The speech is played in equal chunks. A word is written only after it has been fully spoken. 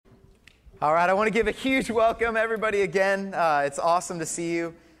All right, I want to give a huge welcome, everybody, again. It's awesome to see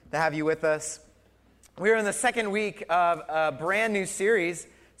you, to have you with us. We're in the second week of a brand new series.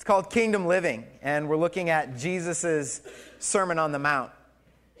 It's called Kingdom Living, and we're looking at Jesus' Sermon on the Mount.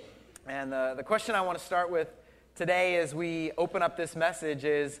 And the question I want to start with today as we open up this message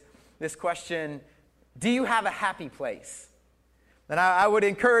is this question: do you have a happy place? And I would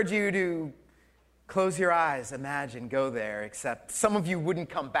encourage you to close your eyes, imagine, go there, except some of you wouldn't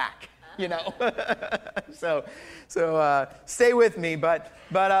come back. So stay with me. But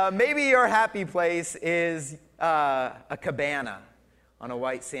maybe your happy place is a cabana on a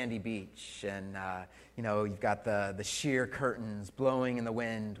white sandy beach, and you've got the sheer curtains blowing in the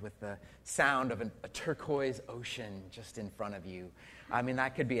wind with the sound of a turquoise ocean just in front of you. I mean,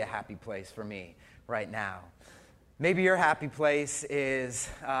 that could be a happy place for me right now. Maybe your happy place is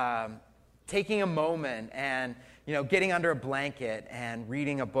taking a moment and getting under a blanket and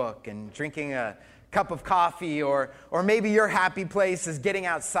reading a book and drinking a cup of coffee, or maybe your happy place is getting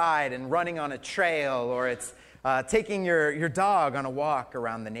outside and running on a trail, or it's taking your dog on a walk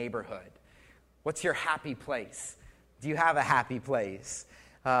around the neighborhood. What's your happy place? Do you have a happy place?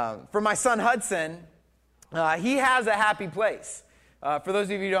 For my son Hudson, he has a happy place. For those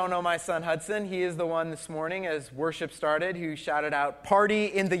of you who don't know my son Hudson, he is the one this morning as worship started who shouted out, "Party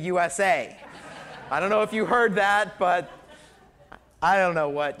in the USA." I don't know if you heard that, but I don't know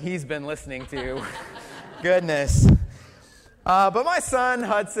what he's been listening to. Goodness. But my son,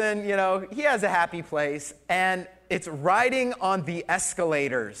 Hudson, he has a happy place, and it's riding on the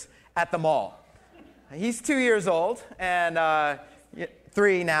escalators at the mall. He's 2 years old, and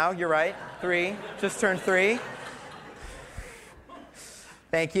 3 now, you're right, 3, just turned 3.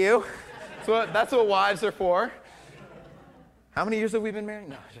 Thank you. That's what wives are for. How many years have we been married?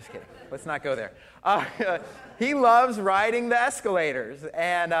 No, just kidding. Let's not go there. He loves riding the escalators,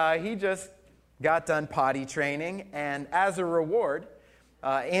 and he just got done potty training, and as a reward,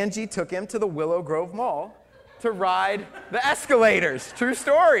 Angie took him to the Willow Grove Mall to ride the escalators. True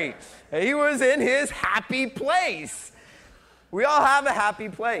story. He was in his happy place. We all have a happy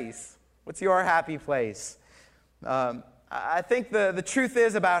place. What's your happy place? I think the truth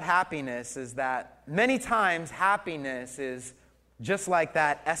is about happiness is that many times happiness is just like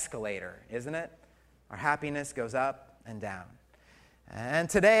that escalator, isn't it? Our happiness goes up and down. And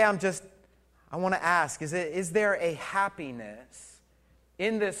today I want to ask, is there a happiness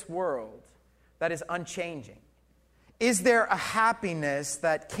in this world that is unchanging? Is there a happiness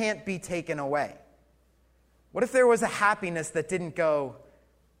that can't be taken away? What if there was a happiness that didn't go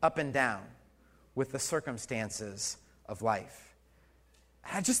up and down with the circumstances of life?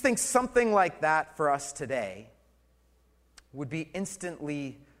 I just think something like that for us today would be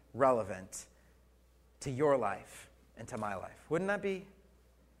instantly relevant to your life and to my life. Wouldn't that be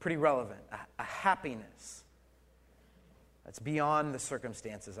pretty relevant? A happiness that's beyond the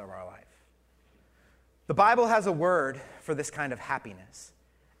circumstances of our life. The Bible has a word for this kind of happiness,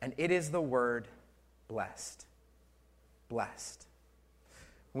 and it is the word blessed. Blessed.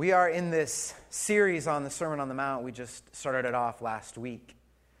 We are in this series on the Sermon on the Mount. We just started it off last week.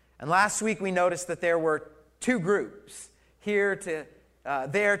 And last week we noticed that there were 2 groups there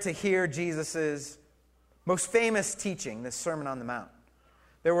to hear Jesus' most famous teaching, this Sermon on the Mount.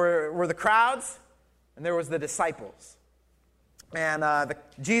 There were the crowds, and there was the disciples. And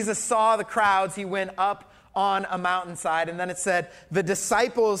Jesus saw the crowds. He went up on a mountainside, and then it said the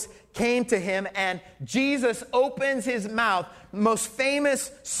disciples came to him, and Jesus opens his mouth. Most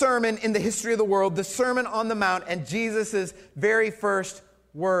famous sermon in the history of the world, the Sermon on the Mount, and Jesus' very first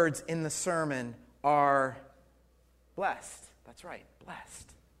words in the sermon are blessed. That's right,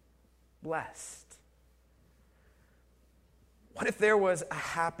 blessed. Blessed. What if there was a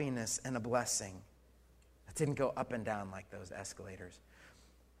happiness and a blessing that didn't go up and down like those escalators?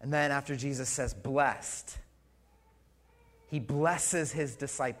 And then after Jesus says blessed, he blesses his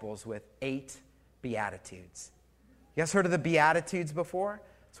disciples with 8 Beatitudes. You guys heard of the Beatitudes before?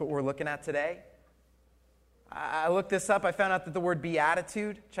 That's what we're looking at today. I looked this up. I found out that the word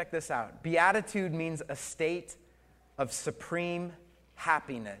beatitude, check this out. Beatitude means a state of supreme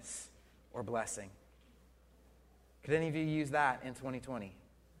happiness or blessing. Could any of you use that in 2020?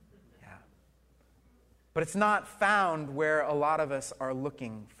 Yeah. But it's not found where a lot of us are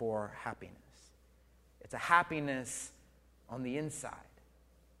looking for happiness. It's a happiness on the inside.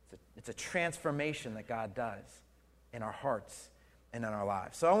 It's a transformation that God does in our hearts and in our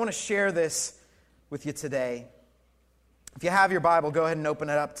lives. So I want to share this with you today. If you have your Bible, go ahead and open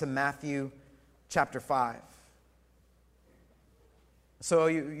it up to Matthew chapter 5. So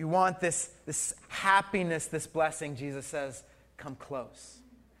you want this happiness, this blessing, Jesus says, come close.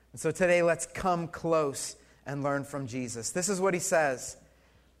 And so today, let's come close and learn from Jesus. This is what he says.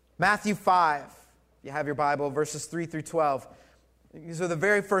 Matthew 5, you have your Bible, verses 3 through 12. These are the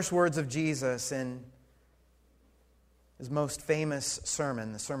very first words of Jesus in his most famous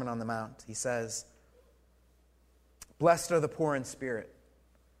sermon, the Sermon on the Mount. He says, "Blessed are the poor in spirit,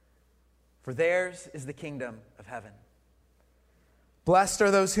 for theirs is the kingdom of heaven. Blessed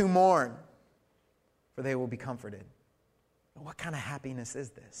are those who mourn, for they will be comforted." What kind of happiness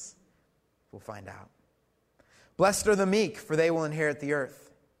is this? We'll find out. "Blessed are the meek, for they will inherit the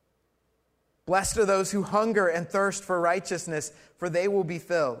earth. Blessed are those who hunger and thirst for righteousness, for they will be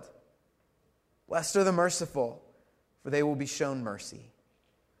filled. Blessed are the merciful, for they will be shown mercy.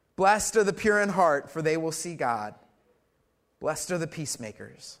 Blessed are the pure in heart, for they will see God. Blessed are the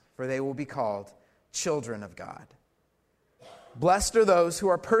peacemakers, for they will be called children of God. Blessed are those who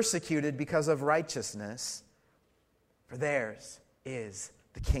are persecuted because of righteousness, for theirs is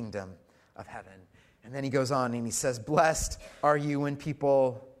the kingdom of heaven." And then he goes on and he says, "Blessed are you when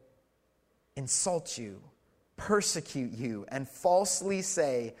people insult you, persecute you, and falsely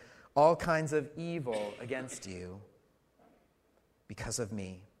say all kinds of evil against you because of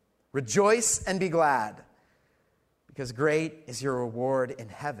me. Rejoice and be glad, because great is your reward in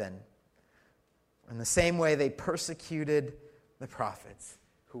heaven. In the same way they persecuted the prophets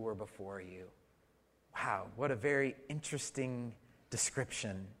who were before you." Wow, what a very interesting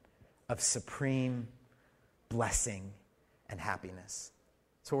description of supreme blessing and happiness.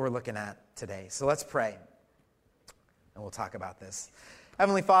 That's what we're looking at today. So let's pray, and we'll talk about this.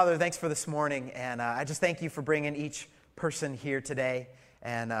 Heavenly Father, thanks for this morning, and I just thank you for bringing each person here today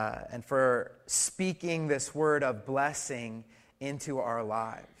and for speaking this word of blessing into our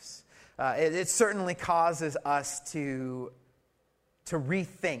lives. It certainly causes us to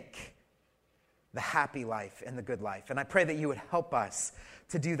rethink the happy life and the good life. And I pray that you would help us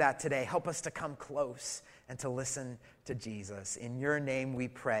to do that today. Help us to come close and to listen to Jesus. In your name we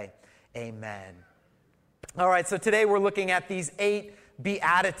pray. Amen. All right, so today we're looking at these 8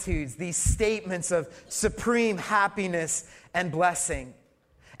 Beatitudes, these statements of supreme happiness and blessing.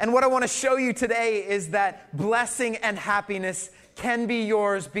 And what I want to show you today is that blessing and happiness can be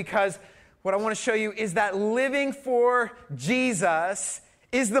yours, because what I want to show you is that living for Jesus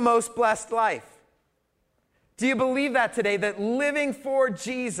is the most blessed life. Do you believe that today, that living for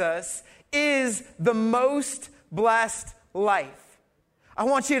Jesus is the most blessed life? I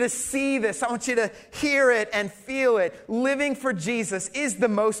want you to see this. I want you to hear it and feel it. Living for Jesus is the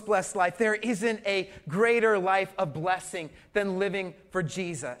most blessed life. There isn't a greater life of blessing than living for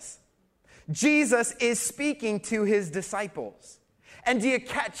Jesus. Jesus is speaking to his disciples. And do you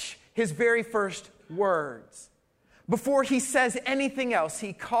catch his very first words? Before he says anything else,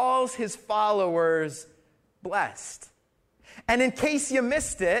 he calls his followers blessed. And in case you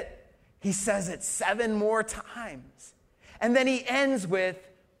missed it, he says it 7 more times. And then he ends with,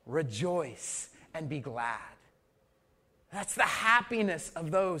 rejoice and be glad. That's the happiness of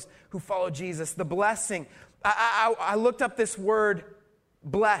those who follow Jesus, the blessing. I looked up this word,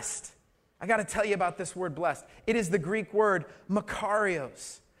 blessed. I got to tell you about this word, blessed. It is the Greek word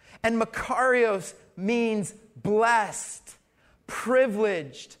makarios. And makarios means blessed,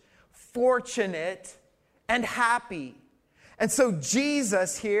 privileged, fortunate, and happy. And so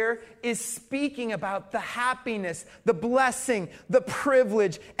Jesus here is speaking about the happiness, the blessing, the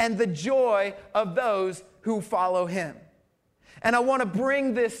privilege, and the joy of those who follow him. And I want to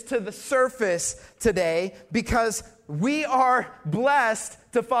bring this to the surface today because we are blessed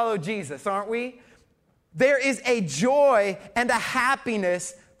to follow Jesus, aren't we? There is a joy and a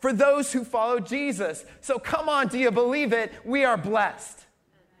happiness for those who follow Jesus. So come on, do you believe it? We are blessed.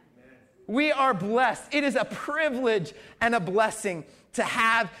 We are blessed. It is a privilege and a blessing to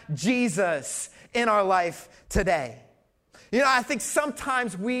have Jesus in our life today. You know, I think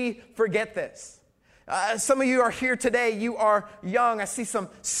sometimes we forget this. Some of you are here today. You are young. I see some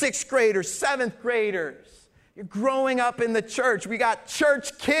 6th graders, 7th graders. You're growing up in the church. We got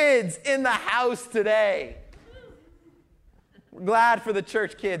church kids in the house today. We're glad for the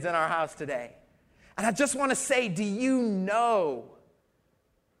church kids in our house today. And I just want to say, do you know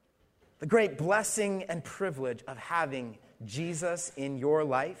the great blessing and privilege of having Jesus in your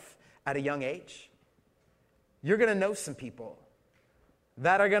life at a young age? You're going to know some people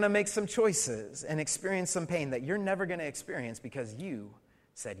that are going to make some choices and experience some pain that you're never going to experience because you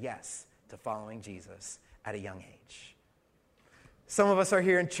said yes to following Jesus at a young age. Some of us are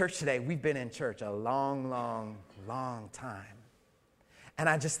here in church today. We've been in church a long, long, long time. And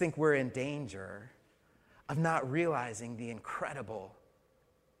I just think we're in danger of not realizing the incredible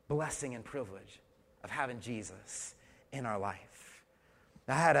blessing and privilege of having Jesus in our life.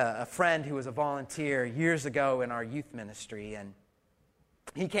 I had a friend who was a volunteer years ago in our youth ministry, and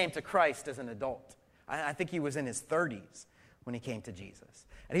he came to Christ as an adult. I think he was in his 30s when he came to Jesus.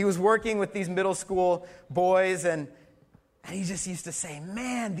 And he was working with these middle school boys, and he just used to say,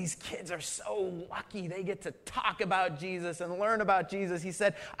 man, these kids are so lucky. They get to talk about Jesus and learn about Jesus. He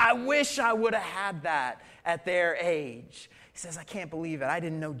said, I wish I would have had that at their age. He says, I can't believe it. I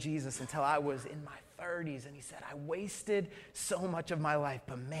didn't know Jesus until I was in my 30s. And he said, I wasted so much of my life,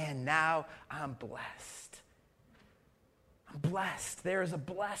 but man, now I'm blessed. I'm blessed. There is a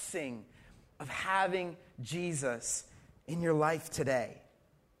blessing of having Jesus in your life today.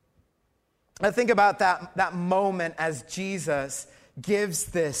 I think about that moment as Jesus gives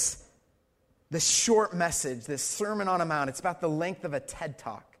this short message, this Sermon on the Mount. It's about the length of a TED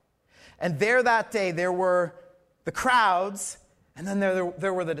Talk. And there that day, there were the crowds, and then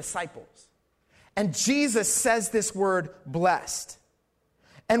there were the disciples. And Jesus says this word, blessed.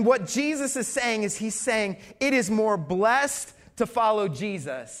 And what Jesus is saying is he's saying it is more blessed to follow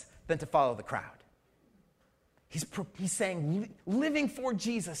Jesus than to follow the crowd. He's saying living for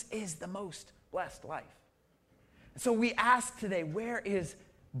Jesus is the most blessed life. And so we ask today, where is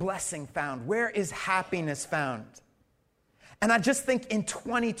blessing found? Where is happiness found? And I just think in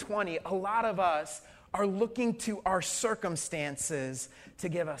 2020, a lot of us are looking to our circumstances to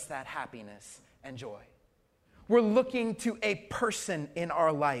give us that happiness and joy. We're looking to a person in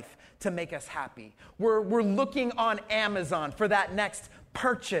our life to make us happy. We're looking on Amazon for that next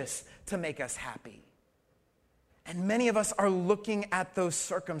purchase to make us happy. And many of us are looking at those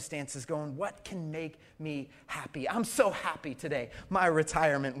circumstances going, what can make me happy? I'm so happy today. My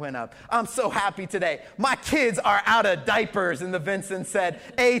retirement went up. I'm so happy today. My kids are out of diapers. And the Vincent said,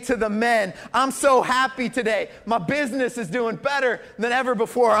 A to the men. I'm so happy today. My business is doing better than ever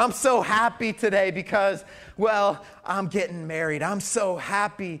before. I'm so happy today because, well, I'm getting married. I'm so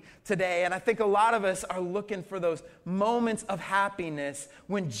happy today. And I think a lot of us are looking for those moments of happiness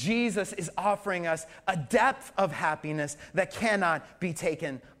when Jesus is offering us a depth of happiness that cannot be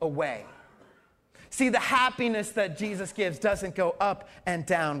taken away. See, the happiness that Jesus gives doesn't go up and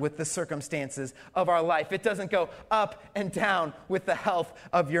down with the circumstances of our life. It doesn't go up and down with the health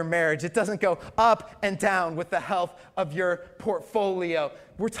of your marriage. It doesn't go up and down with the health of your portfolio.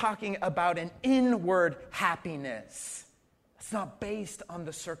 We're talking about an inward happiness. It's not based on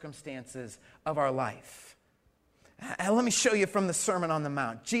the circumstances of our life. And let me show you from the Sermon on the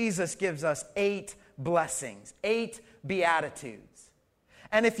Mount. Jesus gives us 8 blessings, 8 beatitudes.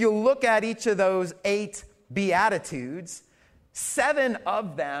 And if you look at each of those 8 beatitudes, 7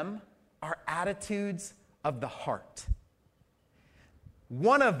 of them are attitudes of the heart.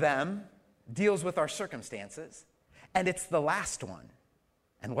 One of them deals with our circumstances, and it's the last one.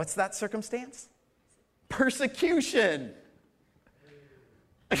 And what's that circumstance? Persecution.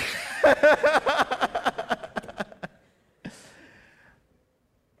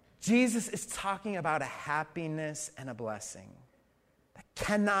 Jesus is talking about a happiness and a blessing that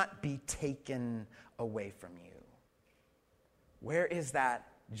cannot be taken away from you. Where is that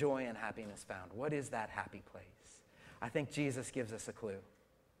joy and happiness found? What is that happy place? I think Jesus gives us a clue.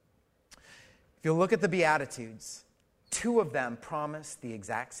 If you look at the Beatitudes, 2 of them promise the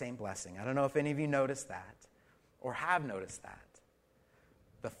exact same blessing. I don't know if any of you noticed that or have noticed that.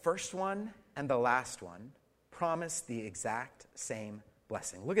 The first one and the last one promise the exact same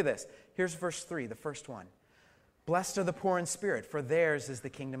blessing. Look at this. Here's verse 3, the first one. Blessed are the poor in spirit, for theirs is the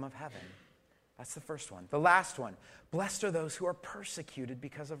kingdom of heaven. That's the first one. The last one. Blessed are those who are persecuted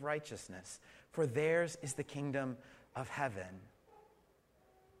because of righteousness, for theirs is the kingdom of heaven.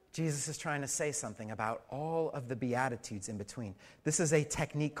 Jesus is trying to say something about all of the Beatitudes in between. This is a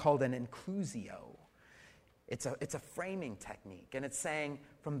technique called an inclusio. It's a framing technique, and it's saying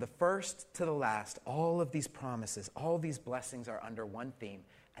from the first to the last, all of these promises, all these blessings are under one theme,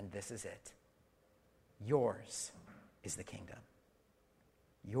 and this is it. Yours is the kingdom.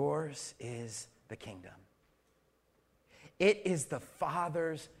 Yours is the kingdom. It is the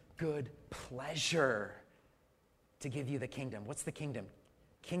Father's good pleasure to give you the kingdom. What's the kingdom?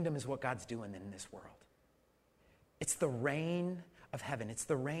 Kingdom is what God's doing in this world. It's the reign of heaven. It's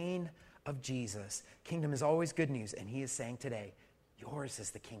the reign of Jesus. Kingdom is always good news, and he is saying today, yours is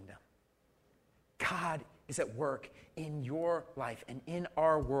the kingdom. God is at work in your life and in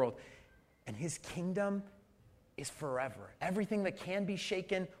our world, and his kingdom is forever. Everything that can be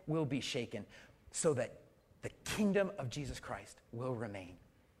shaken will be shaken, so that the kingdom of Jesus Christ will remain.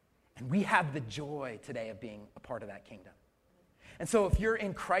 And we have the joy today of being a part of that kingdom. And so if you're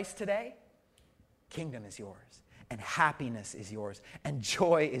in Christ today, kingdom is yours, and happiness is yours, and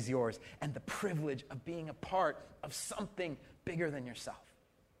joy is yours, and the privilege of being a part of something bigger than yourself.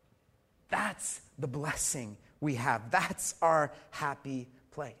 That's the blessing we have. That's our happy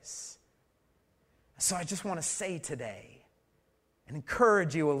place. So I just want to say today and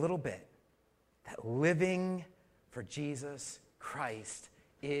encourage you a little bit that living for Jesus Christ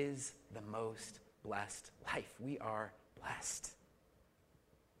is the most blessed life. We are blessed.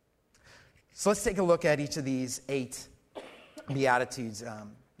 So let's take a look at each of these 8 Beatitudes. I'd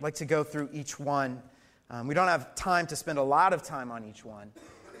like to go through each one. We don't have time to spend a lot of time on each one,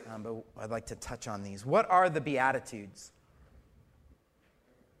 but I'd like to touch on these. What are the Beatitudes?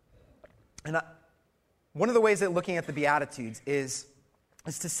 And one of the ways that looking at the Beatitudes is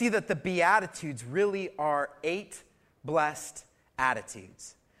to see that the Beatitudes really are 8 blessed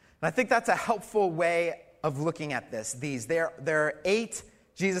attitudes. And I think that's a helpful way of looking at this. There are 8,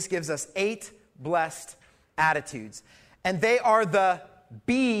 Jesus gives us 8 blessed attitudes. And they are the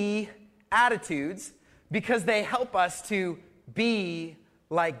be attitudes because they help us to be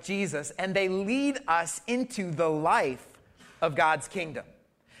like Jesus, and they lead us into the life of God's kingdom.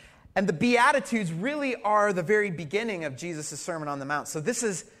 And the Beatitudes really are the very beginning of Jesus' Sermon on the Mount. So this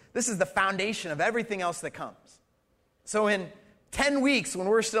is the foundation of everything else that comes. So in 10 weeks, when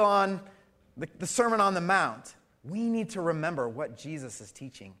we're still on the Sermon on the Mount, we need to remember what Jesus is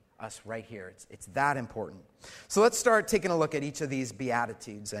teaching us right here. It's that important. So let's start taking a look at each of these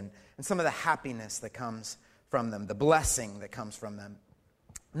Beatitudes and some of the happiness that comes from them, the blessing that comes from them.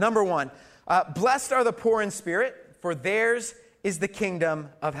 Number 1, blessed are the poor in spirit, for theirs is the kingdom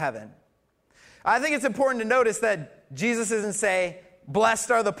of heaven. I think it's important to notice that Jesus doesn't say,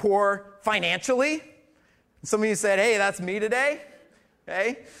 blessed are the poor financially. Some of you said, hey, that's me today.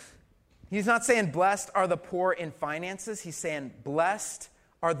 Okay? He's not saying blessed are the poor in finances. He's saying blessed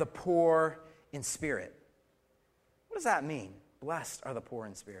are the poor in spirit. What does that mean? Blessed are the poor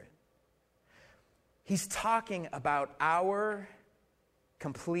in spirit. He's talking about our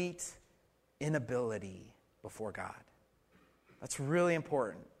complete inability before God. That's really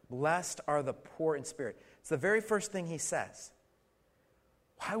important. Blessed are the poor in spirit. It's the very first thing he says.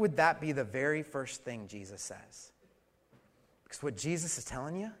 Why would that be the very first thing Jesus says? Because what Jesus is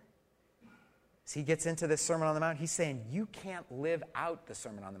telling you, as he gets into this Sermon on the Mount, he's saying you can't live out the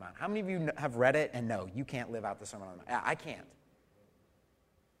Sermon on the Mount. How many of you have read it and know you can't live out the Sermon on the Mount? I can't.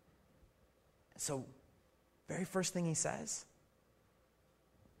 So, very first thing he says,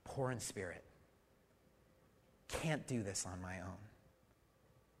 poor in spirit. Can't do this on my own.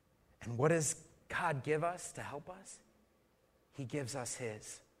 And what does God give us to help us? He gives us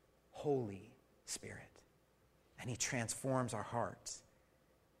his Holy Spirit. And he transforms our hearts.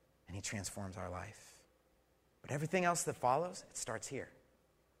 And he transforms our life. But everything else that follows, it starts here.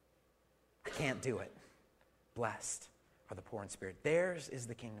 I can't do it. Blessed are the poor in spirit. Theirs is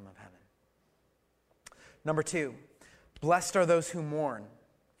the kingdom of heaven. Number 2, blessed are those who mourn,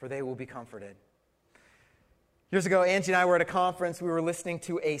 for they will be comforted. Years ago, Angie and I were at a conference. We were listening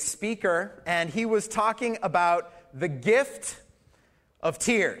to a speaker, and he was talking about the gift of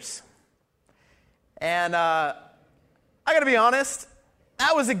tears. And I got to be honest,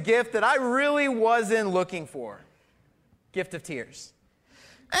 that was a gift that I really wasn't looking for. Gift of tears.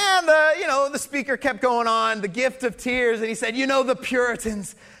 And, the speaker kept going on, the gift of tears, and he said, the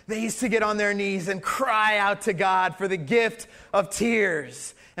Puritans, they used to get on their knees and cry out to God for the gift of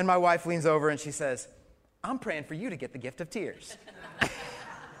tears. And my wife leans over and she says, I'm praying for you to get the gift of tears.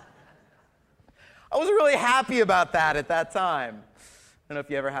 I wasn't really happy about that at that time. I don't know if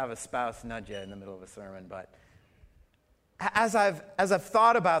you ever have a spouse nudge you in the middle of a sermon, but as I've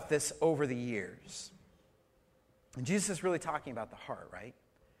thought about this over the years, and Jesus is really talking about the heart, right?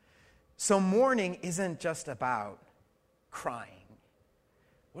 So mourning isn't just about crying.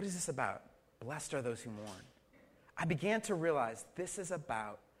 What is this about? Blessed are those who mourn. I began to realize this is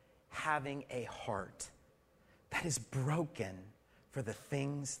about having a heart that is broken for the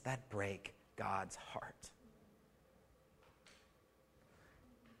things that break God's heart.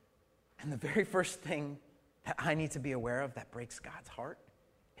 And the very first thing that I need to be aware of that breaks God's heart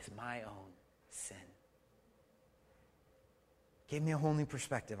is my own sin. Gave me a whole new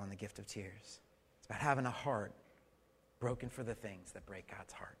perspective on the gift of tears. It's about having a heart broken for the things that break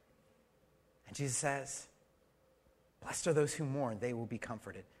God's heart. And Jesus says, blessed are those who mourn, they will be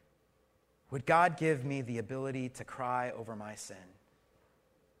comforted. Would God give me the ability to cry over my sin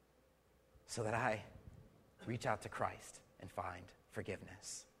so that I reach out to Christ and find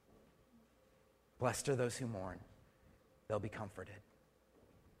forgiveness? Blessed are those who mourn, they'll be comforted.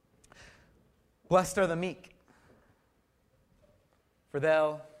 Blessed are the meek, for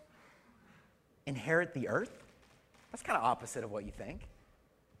they'll inherit the earth. That's kind of opposite of what you think.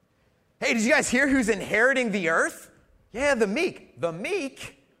 Hey, did you guys hear who's inheriting the earth? Yeah, the meek. The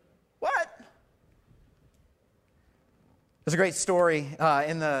meek? What? There's a great story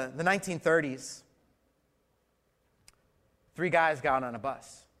in the 1930s. 3 guys got on a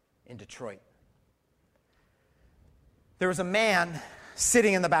bus in Detroit. There was a man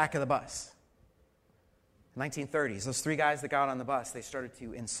sitting in the back of the bus. 1930s, those 3 guys that got on the bus, they started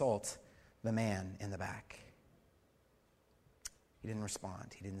to insult the man in the back. He didn't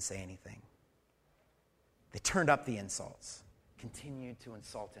respond. He didn't say anything. They turned up the insults, continued to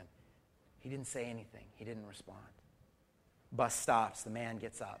insult him. He didn't say anything. He didn't respond. Bus stops. The man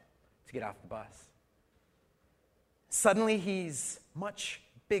gets up to get off the bus. Suddenly, he's much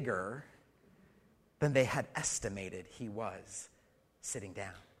bigger than they had estimated he was sitting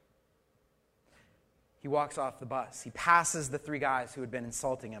down. He walks off the bus. He passes the 3 guys who had been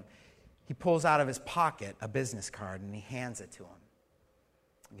insulting him. He pulls out of his pocket a business card and he hands it to him.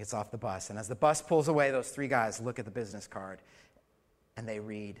 He gets off the bus. And as the bus pulls away, those 3 guys look at the business card and they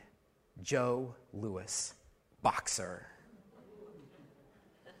read, Joe Louis, boxer.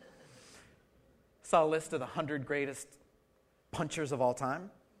 Saw a list of the 100 greatest punchers of all time.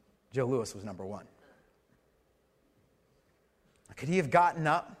 Joe Louis was number 1. Could he have gotten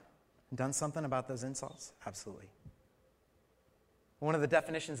up and done something about those insults? Absolutely. One of the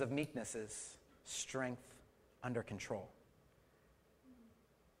definitions of meekness is strength under control.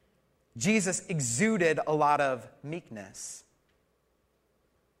 Jesus exuded a lot of meekness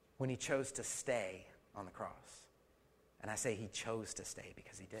when he chose to stay on the cross. And I say he chose to stay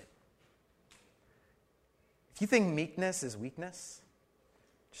because he did. If you think meekness is weakness,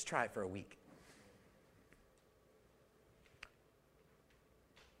 just try it for a week.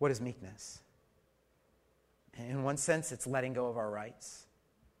 What is meekness? In one sense, it's letting go of our rights,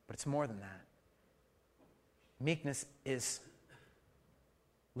 but it's more than that. Meekness is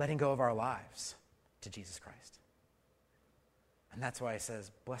letting go of our lives to Jesus Christ. And that's why it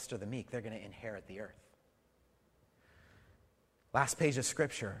says, blessed are the meek, they're going to inherit the earth. Last page of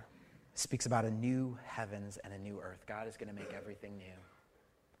Scripture speaks about a new heavens and a new earth. God is going to make everything new.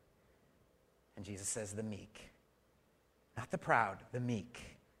 And Jesus says the meek, not the proud, the meek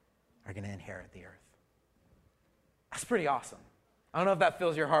are going to inherit the earth. That's pretty awesome. I don't know if that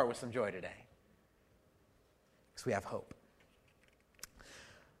fills your heart with some joy today. Because we have hope.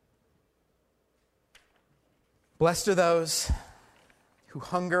 Blessed are those who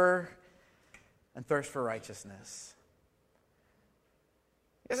hunger and thirst for righteousness.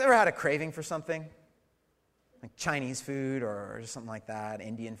 You guys ever had a craving for something? Like Chinese food or just something like that,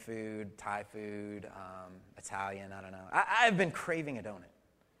 Indian food, Thai food, Italian, I don't know. I've been craving a donut.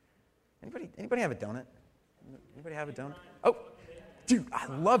 Anybody have a donut? Anybody have a donut? Oh, dude, I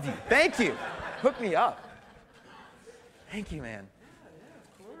love you. Thank you. Hook me up. Thank you, man.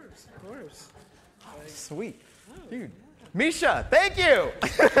 Yeah, of course. Oh, sweet. Dude. Misha, thank you.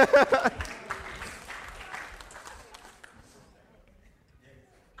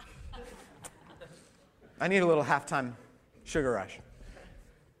 I need a little halftime sugar rush.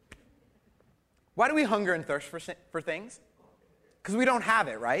 Why do we hunger and thirst for things? Because we don't have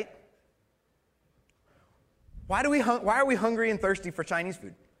it, right? Why are we hungry and thirsty for Chinese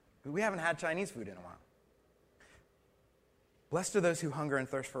food? We haven't had Chinese food in a while. Blessed are those who hunger and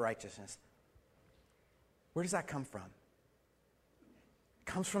thirst for righteousness. Where does that come from? It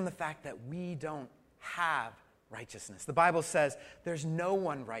comes from the fact that we don't have righteousness. The Bible says there's no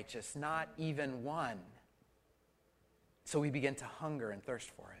one righteous, not even one. So we begin to hunger and thirst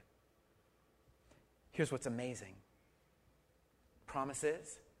for it. Here's what's amazing. Promise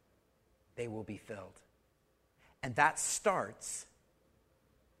is, they will be filled. And that starts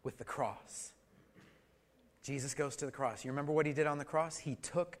with the cross. Jesus goes to the cross. You remember what he did on the cross? He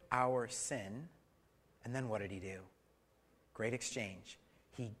took our sin, and then what did he do? Great exchange.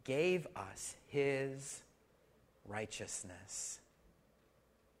 He gave us his righteousness.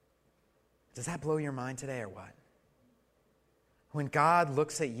 Does that blow your mind today or what? When God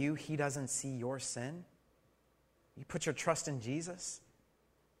looks at you, he doesn't see your sin. You put your trust in Jesus,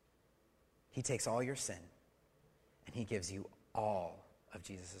 he takes all your sin and he gives you all of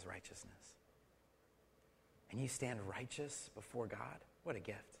Jesus' righteousness. And you stand righteous before God. What a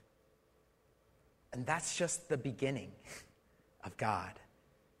gift. And that's just the beginning of God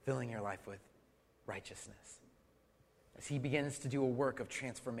filling your life with righteousness. As he begins to do a work of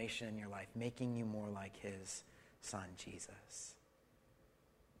transformation in your life, making you more like his son, Jesus.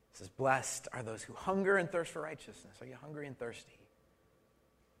 It says, blessed are those who hunger and thirst for righteousness. Are you hungry and thirsty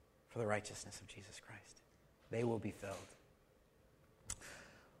for the righteousness of Jesus Christ? They will be filled.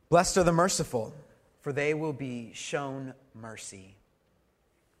 Blessed are the merciful, for they will be shown mercy.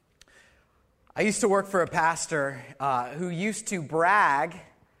 I used to work for a pastor who used to brag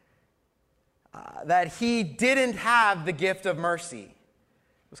that he didn't have the gift of mercy.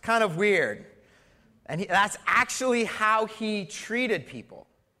 It was kind of weird. And that's actually how he treated people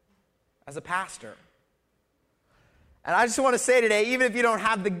as a pastor. And I just want to say today, even if you don't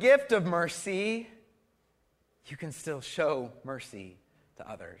have the gift of mercy, you can still show mercy to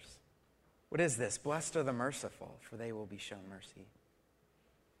others. What is this? Blessed are the merciful, for they will be shown mercy.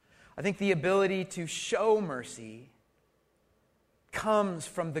 I think the ability to show mercy comes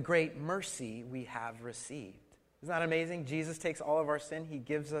from the great mercy we have received. Isn't that amazing? Jesus takes all of our sin. He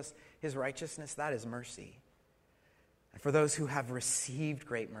gives us his righteousness. That is mercy. And for those who have received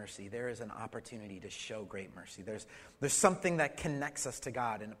great mercy, there is an opportunity to show great mercy. There's something that connects us to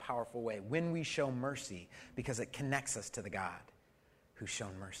God in a powerful way when we show mercy, because it connects us to the God who's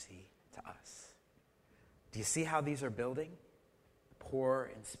shown mercy to us. Do you see how these are building? The poor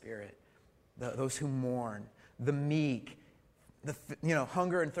in spirit, those who mourn, the meek,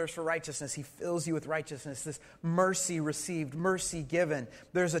 hunger and thirst for righteousness. He fills you with righteousness. This mercy received, mercy given.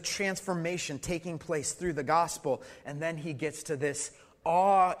 There's a transformation taking place through the gospel. And then he gets to this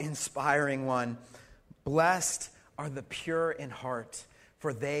awe-inspiring one. Blessed are the pure in heart,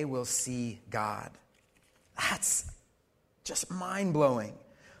 for they will see God. That's just mind-blowing.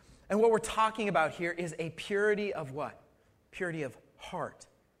 And what we're talking about here is a purity of what? Purity of heart.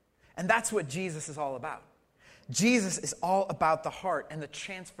 And that's what Jesus is all about. Jesus is all about the heart and the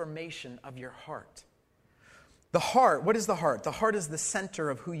transformation of your heart. The heart, what is the heart? The heart is the center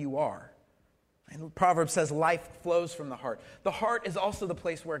of who you are. And Proverbs says life flows from the heart. The heart is also the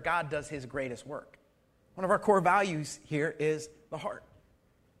place where God does his greatest work. One of our core values here is the heart.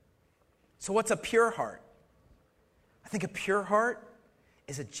 So what's a pure heart? I think a pure heart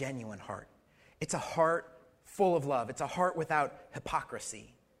is a genuine heart. It's a heart full of love. It's a heart without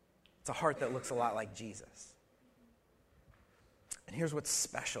hypocrisy. It's a heart that looks a lot like Jesus. And here's what's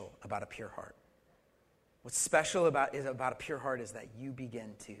special about a pure heart. What's special about a pure heart is that you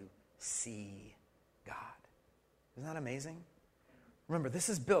begin to see God. Isn't that amazing? Remember, this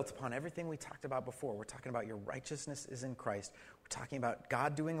is built upon everything we talked about before. We're talking about your righteousness is in Christ. We're talking about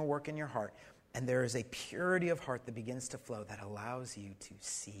God doing a work in your heart. And there is a purity of heart that begins to flow that allows you to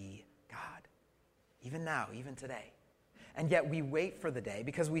see God. Even now, even today. And yet we wait for the day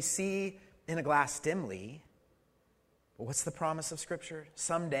because we see in a glass dimly. But what's the promise of Scripture?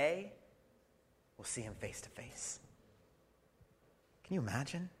 Someday, we'll see him face to face. Can you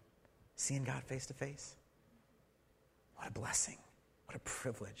imagine seeing God face to face? What a blessing. What a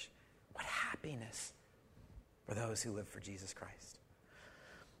privilege. What happiness for those who live for Jesus Christ.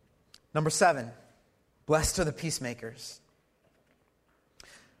 Number 7, blessed are the peacemakers. I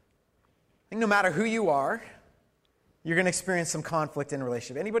think no matter who you are, you're going to experience some conflict in a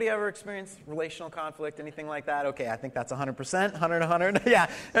relationship. Anybody ever experienced relational conflict, anything like that? Okay, I think that's 100%, 100. Yeah,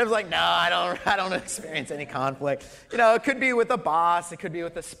 and I was like, no, I don't experience any conflict. It could be with a boss, it could be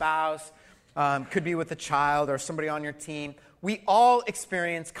with a spouse, could be with a child or somebody on your team. We all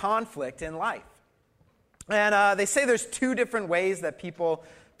experience conflict in life. And they say there's 2 different ways that people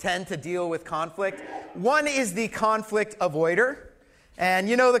tend to deal with conflict. One is the conflict avoider. And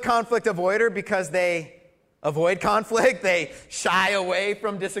you know the conflict avoider because they avoid conflict. They shy away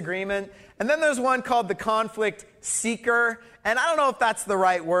from disagreement. And then there's one called the conflict seeker. And I don't know if that's the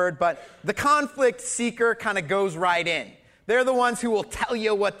right word, but the conflict seeker kind of goes right in. They're the ones who will tell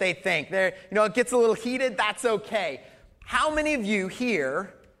you what they think. It gets a little heated. That's okay. How many of you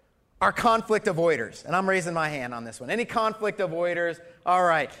here are conflict avoiders? And I'm raising my hand on this one. Any conflict avoiders? All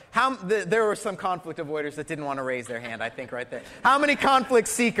right. There were some conflict avoiders that didn't want to raise their hand, I think, right there. How many conflict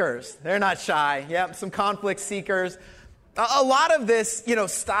seekers? They're not shy. Yep, some conflict seekers. A lot of this,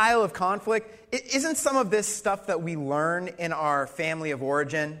 style of conflict, isn't some of this stuff that we learn in our family of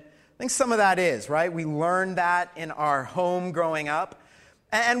origin? I think some of that is, right? We learn that in our home growing up.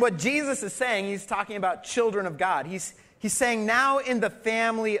 And what Jesus is saying, he's talking about children of God. He's saying now in the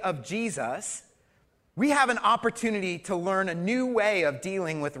family of Jesus, we have an opportunity to learn a new way of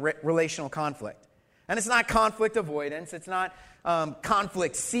dealing with relational conflict. And it's not conflict avoidance, it's not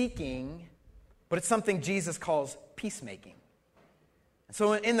conflict seeking, but it's something Jesus calls peacemaking. And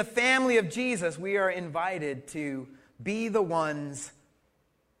so in the family of Jesus, we are invited to be the ones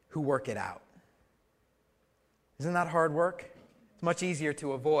who work it out. Isn't that hard work? It's much easier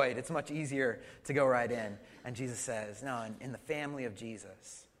to avoid. It's much easier to go right in. And Jesus says, no, in the family of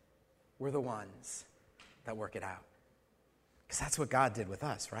Jesus, we're the ones that work it out. Because that's what God did with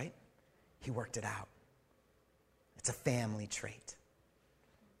us, right? He worked it out. It's a family trait.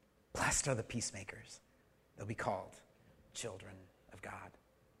 Blessed are the peacemakers. They'll be called children of God.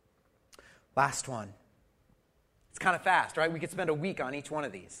 Last one. It's kind of fast, right? We could spend a week on each one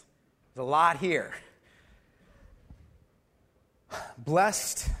of these. There's a lot here.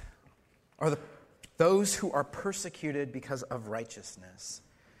 Blessed are those who are persecuted because of righteousness,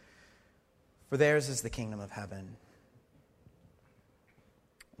 for theirs is the kingdom of heaven.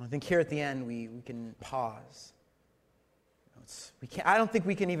 I think here at the end we can pause. I don't think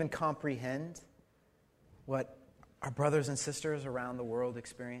we can even comprehend what our brothers and sisters around the world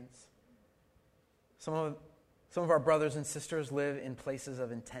experience. Some of our brothers and sisters live in places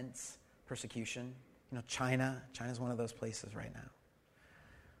of intense persecution. China's one of those places right now.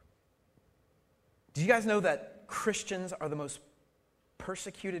 Do you guys know that Christians are the most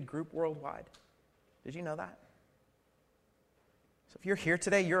persecuted group worldwide? Did you know that? So if you're here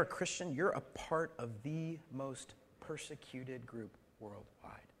today, you're a Christian, you're a part of the most persecuted group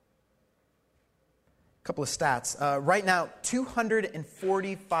worldwide. A couple of stats. Right now,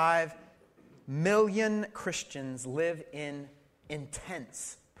 245 million Christians live in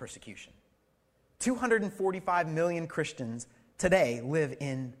intense persecution. 245 million Christians today live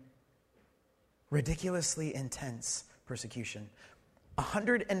in ridiculously intense persecution.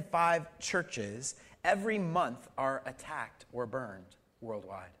 105 churches every month are attacked or burned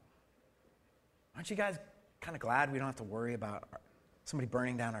worldwide. Aren't you guys kind of glad we don't have to worry about somebody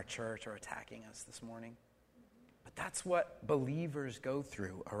burning down our church or attacking us this morning? But that's what believers go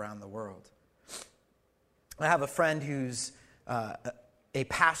through around the world. I have a friend who's a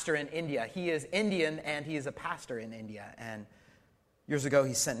pastor in India. He is Indian and he is a pastor in India. And years ago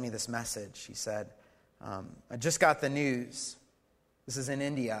he sent me this message. He said, I just got the news. This is in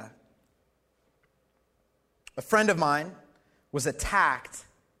India. A friend of mine was attacked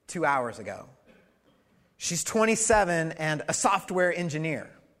 2 hours ago. She's 27 and a software engineer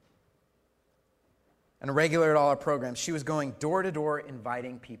and a regular at all our programs. She was going door to door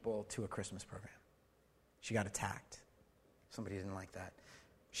inviting people to a Christmas program. She got attacked. Somebody didn't like that.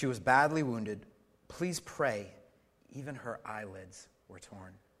 She was badly wounded. Please pray. Even her eyelids were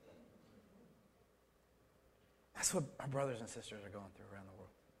torn. That's what our brothers and sisters are going through around the world.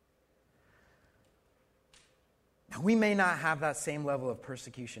 Now, we may not have that same level of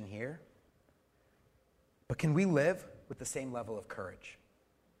persecution here, but can we live with the same level of courage?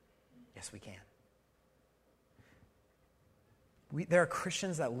 Yes, we can. There are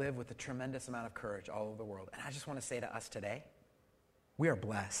Christians that live with a tremendous amount of courage all over the world. And I just want to say to us today, we are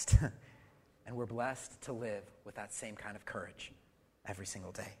blessed. And we're blessed to live with that same kind of courage every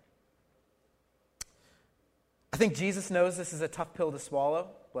single day. I think Jesus knows this is a tough pill to swallow.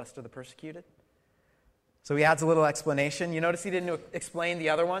 Blessed are the persecuted. So he adds a little explanation. You notice he didn't explain the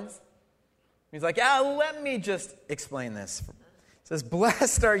other ones? He's like, let me just explain this. It says,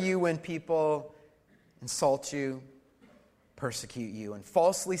 blessed are you when people insult you, persecute you, and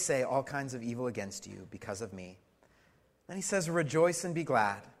falsely say all kinds of evil against you because of me. Then he says, rejoice and be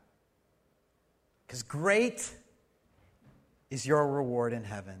glad, because great is your reward in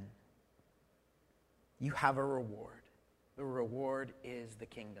heaven. You have a reward. The reward is the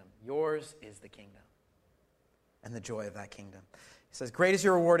kingdom. Yours is the kingdom and the joy of that kingdom. He says, great is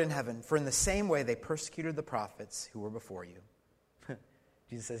your reward in heaven, for in the same way they persecuted the prophets who were before you.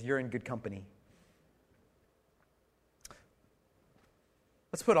 Jesus says, you're in good company.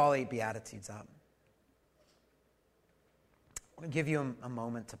 Let's put all 8 Beatitudes up. I'm going to give you a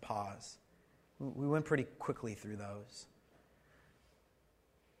moment to pause. We went pretty quickly through those.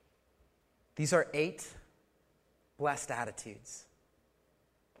 These are 8 blessed attitudes.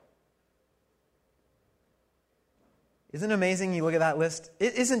 Isn't it amazing? You look at that list.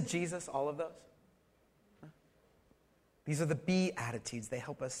 Isn't Jesus all of those? Huh? These are the Beatitudes. They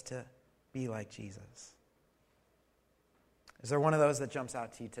help us to be like Jesus. Is there one of those that jumps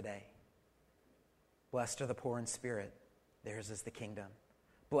out to you today? Blessed are the poor in spirit. Theirs is the kingdom.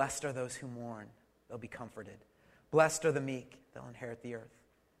 Blessed are those who mourn. They'll be comforted. Blessed are the meek. They'll inherit the earth.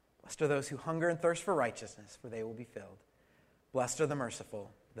 Blessed are those who hunger and thirst for righteousness, for they will be filled. Blessed are the merciful.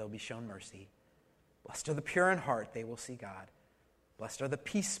 They'll be shown mercy. Blessed are the pure in heart. They will see God. Blessed are the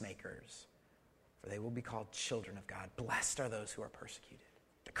peacemakers, for they will be called children of God. Blessed are those who are persecuted,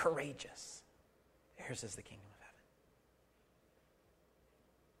 the courageous. Theirs is the kingdom of heaven.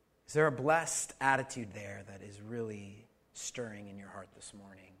 Is there a blessed attitude there that is really stirring in your heart this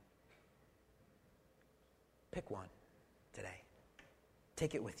morning? Pick one today.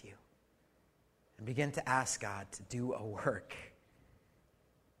 Take it with you. And begin to ask God to do a work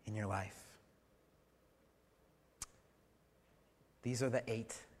in your life. These are the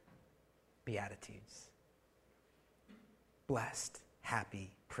 8 Beatitudes. Blessed, happy,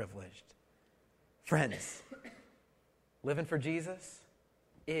 privileged. Friends, living for Jesus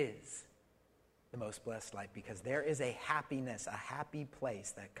is the most blessed life, because there is a happiness, a happy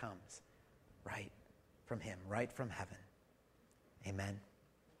place that comes right from him, right from heaven. Amen.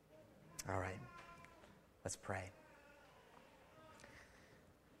 All right. Let's pray.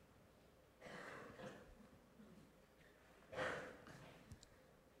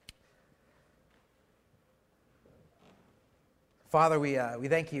 Father, we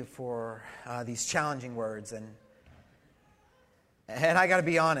thank you for these challenging words, and I got to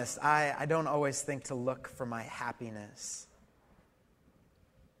be honest, I don't always think to look for my happiness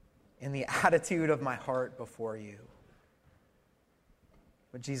in the attitude of my heart before you.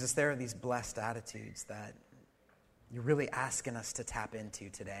 But Jesus, there are these blessed attitudes that you're really asking us to tap into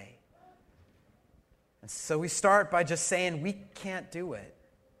today. And so we start by just saying we can't do it.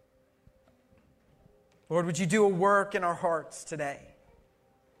 Lord, would you do a work in our hearts today?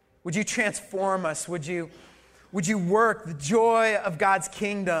 Would you transform us? Would you work the joy of God's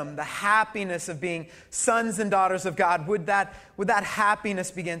kingdom, the happiness of being sons and daughters of God? Would that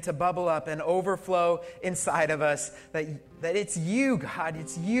happiness begin to bubble up and overflow inside of us? That it's you, God,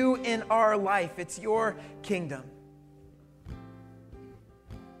 it's you in our life, it's your kingdom.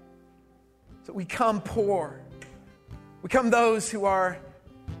 So we come poor. We come those who are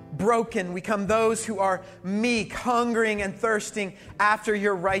broken. We come those who are meek, hungering and thirsting after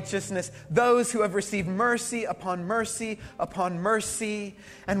your righteousness, those who have received mercy upon mercy upon mercy.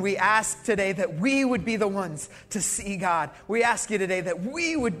 And we ask today that we would be the ones to see God. We ask you today that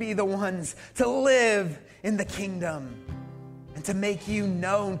we would be the ones to live in the kingdom and to make you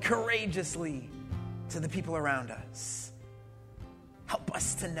known courageously to the people around us. Help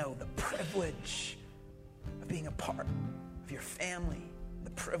us to know the privilege of being a part of your family,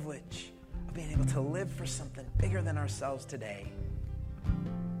 the privilege of being able to live for something bigger than ourselves today.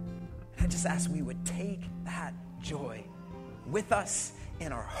 And I just ask we would take that joy with us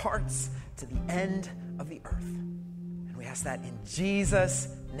in our hearts to the end of the earth. And we ask that in Jesus'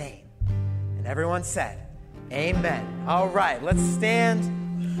 name. And everyone said, amen. All right, let's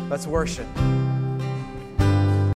stand. Let's worship.